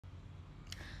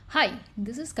Hi,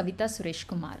 this is Kavita Suresh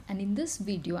Kumar, and in this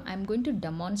video I am going to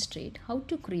demonstrate how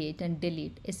to create and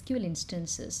delete SQL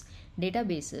instances,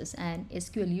 databases and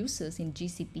SQL users in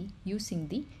GCP using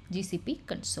the GCP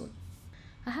console.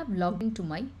 I have logged into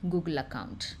my Google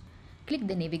account. Click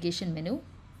the navigation menu,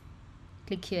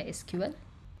 click here SQL.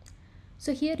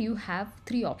 So here you have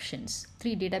three options,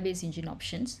 three database engine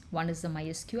options. One is the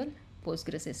MySQL,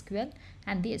 PostgreSQL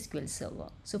and the SQL Server.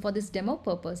 So for this demo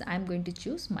purpose, I am going to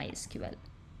choose MySQL.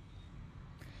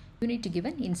 You need to give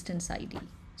an instance ID.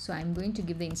 So I'm going to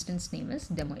give the instance name as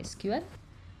demo SQL,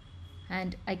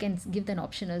 and I can give an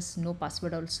option as no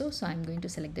password also. So I'm going to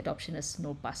select that option as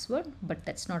no password, but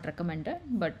that's not recommended.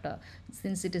 But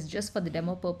since it is just for the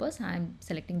demo purpose, I'm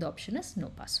selecting the option as no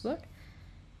password.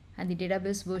 And the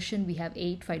database version we have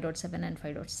 8, 5.7 and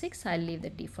 5.6. I'll leave the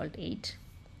default 8,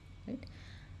 right?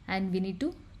 And we need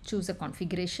to choose a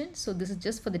configuration. So this is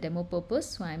just for the demo purpose.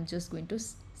 So I'm just going to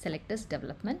select as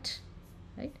development,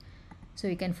 right? So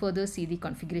you can further see the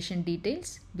configuration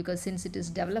details, because since it is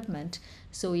development,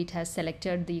 so it has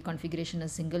selected the configuration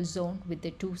as single zone with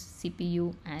the 2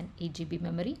 CPU and 8 GB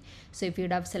memory. So if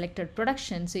you'd have selected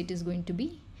production, so it is going to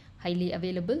be highly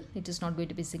available. It is not going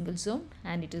to be single zone,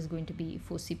 and it is going to be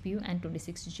 4 CPU and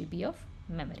 26 GB of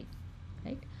memory,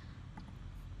 right?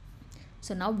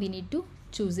 So now we need to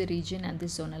choose the region and the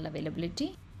zonal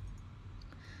availability.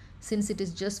 Since it is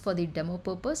just for the demo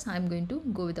purpose, I'm going to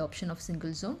go with the option of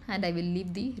single zone, and I will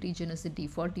leave the region as the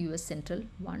default US Central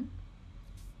 1.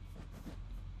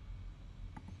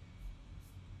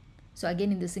 So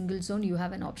again, in the single zone, you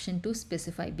have an option to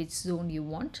specify which zone you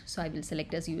want. So I will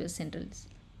select as US Central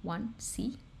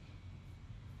 1C.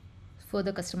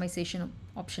 Further customization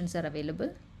options are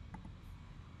available.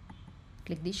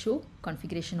 Click the show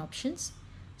configuration options.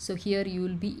 So here you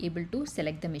will be able to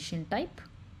select the machine type.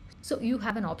 So you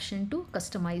have an option to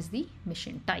customize the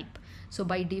machine type. So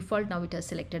by default now it has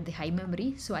selected the high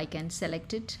memory, so I can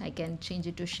select it, I can change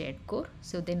it to shared core.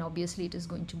 So then obviously it is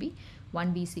going to be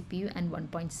 1B CPU and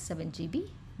 1.7 GB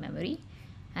memory.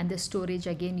 And the storage,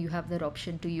 again you have the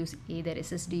option to use either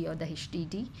SSD or the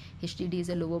HDD. HDD is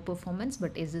a lower performance,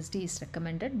 but SSD is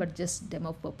recommended, but just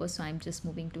demo purpose, so I'm just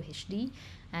moving to HD.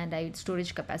 And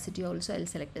storage capacity also I'll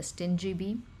select as 10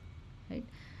 GB, right?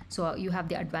 So you have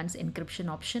the advanced encryption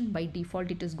option. By default,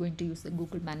 it is going to use the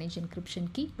Google Manage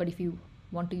Encryption key. But if you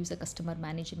want to use a customer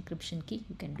Manage Encryption key,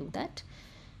 you can do that.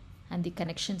 And the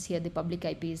connections here, the public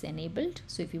IP is enabled.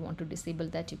 So if you want to disable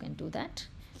that, you can do that.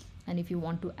 And if you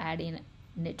want to add in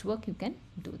network, you can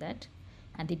do that.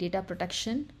 And the data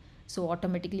protection, so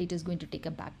automatically it is going to take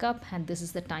a backup. And this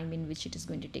is the time in which it is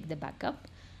going to take the backup.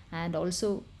 And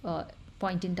also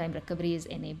point in time recovery is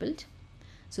enabled.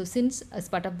 So since as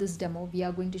part of this demo, we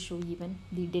are going to show even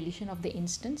the deletion of the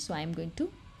instance. So I am going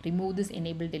to remove this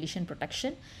enable deletion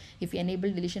protection. If enable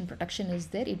deletion protection is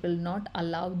there, it will not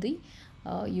allow the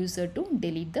user to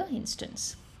delete the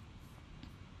instance.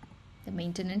 The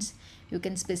maintenance, you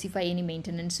can specify any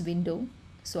maintenance window.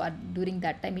 So during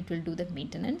that time, it will do the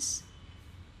maintenance.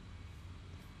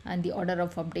 And the order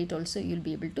of update also, you'll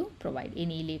be able to provide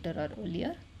any later or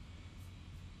earlier.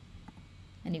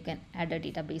 And you can add a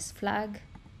database flag.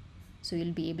 So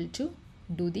you'll be able to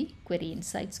do the query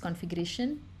insights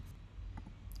configuration.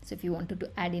 So if you wanted to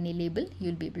add any label,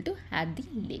 you'll be able to add the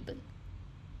label.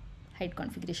 Hide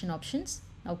configuration options.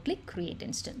 Now click create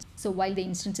instance. So while the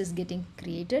instance is getting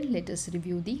created, let us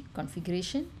review the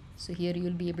configuration. So here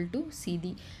you'll be able to see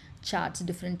the charts,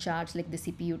 different charts like the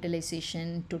CPU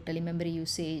utilization, total memory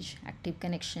usage, active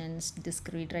connections, disk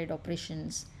read-write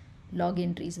operations, log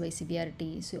entries by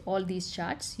severity. So all these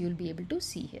charts you'll be able to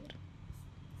see here.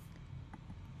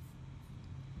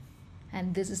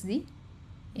 And this is the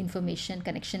information,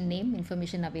 connection name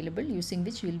information available, using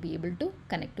which you will be able to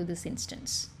connect to this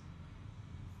instance.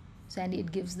 So and it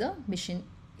gives the machine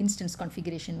instance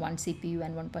configuration, 1 CPU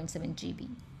and 1.7 GB.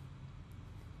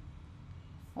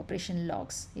 Operation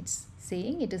logs, it's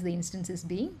saying it is the instance is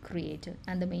being created,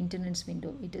 and the maintenance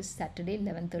window, it is Saturday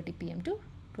 11:30 PM to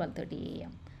 12:30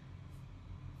 AM.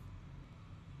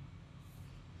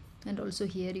 And also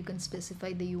here you can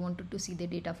specify that you wanted to see the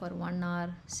data for 1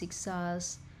 hour, 6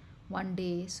 hours, 1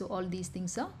 day. So all these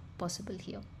things are possible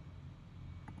here.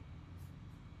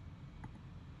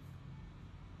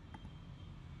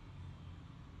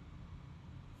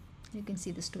 You can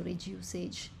see the storage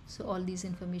usage. So all these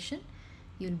information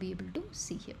you'll be able to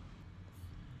see here.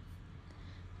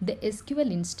 The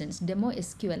SQL instance demo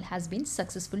SQL has been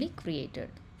successfully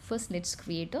created. First, let's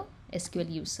create a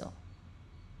SQL user.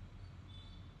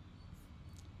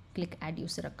 Click add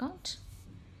user account.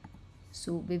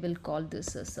 So we will call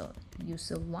this as a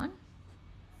user 1,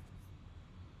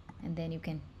 and then you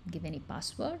can give any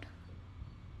password.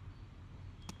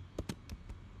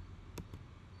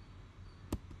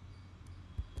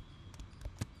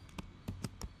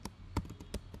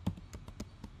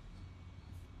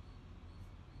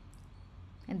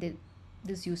 And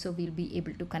this user will be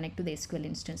able to connect to the SQL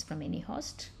instance from any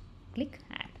host. Click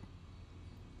add.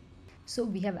 So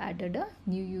we have added a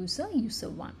new user,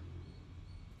 user1.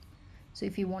 So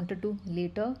if you wanted to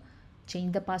later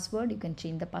change the password, you can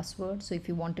change the password. So if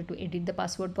you wanted to edit the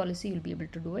password policy, you'll be able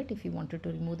to do it. If you wanted to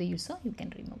remove the user, you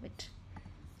can remove it.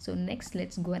 So next,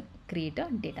 let's go and create a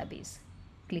database.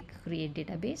 Click create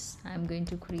database. I'm going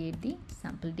to create the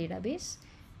sample database.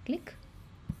 Click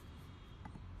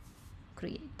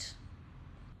create.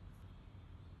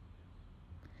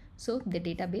 So the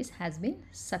database has been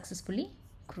successfully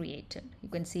created. You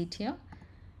can see it here.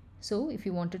 So if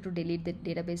you wanted to delete the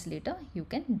database later, you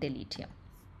can delete here.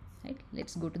 Right?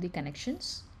 Let's go to the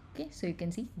connections. Okay, so you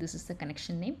can see this is the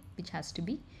connection name which has to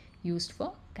be used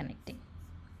for connecting.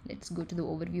 Let's go to the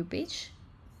overview page.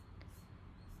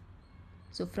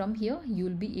 So from here you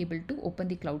will be able to open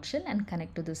the Cloud Shell and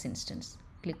connect to this instance.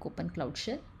 Click open Cloud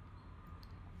Shell.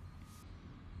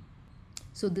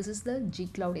 So this is the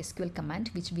gcloud SQL command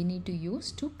which we need to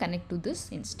use to connect to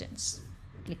this instance.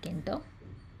 Click enter.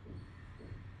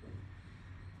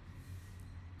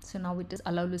 So now it is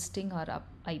allow listing our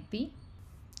IP.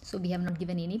 So we have not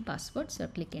given any password, so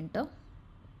click enter.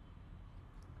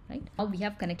 Right, now we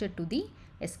have connected to the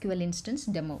SQL instance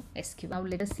demo SQL. Now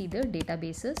let us see the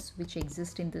databases which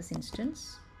exist in this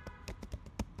instance.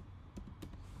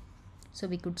 So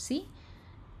we could see,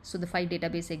 so the 5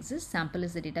 database exists. Sample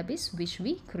is the database which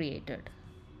we created.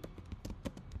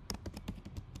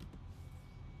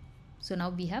 So now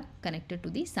we have connected to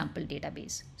the sample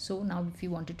database. So now if you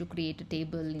wanted to create a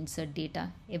table, insert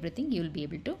data, everything you will be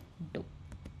able to do.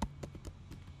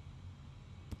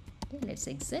 Okay, let's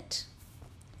exit.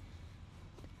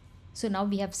 So now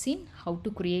we have seen how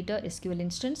to create a SQL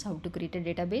instance, how to create a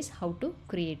database, how to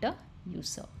create a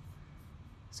user.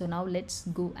 So now let's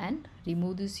go and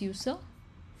remove this user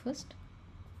first.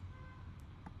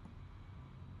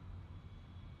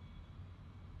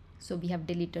 So we have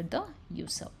deleted the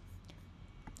user.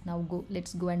 Now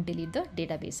let's go and delete the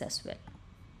database as well.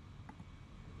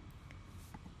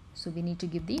 So we need to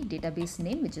give the database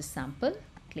name which is sample.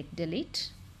 Click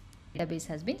delete. Database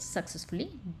has been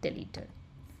successfully deleted.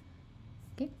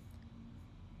 Okay.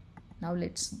 Now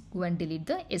let's go and delete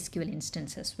the SQL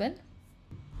instance as well.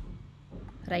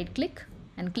 Right click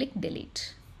and click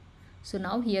delete. So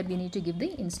now here we need to give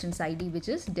the instance ID which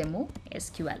is demo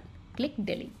SQL. Click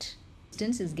delete.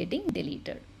 Instance is getting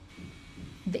deleted.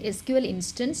 The SQL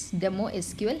instance demo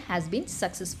SQL has been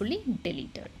successfully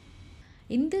deleted.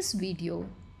 In this video,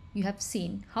 you have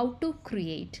seen how to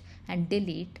create and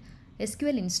delete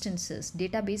SQL instances,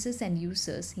 databases and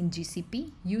users in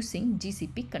GCP using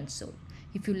GCP console.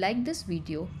 If you like this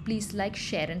video, please like,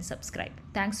 share and subscribe.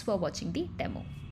 Thanks for watching the demo.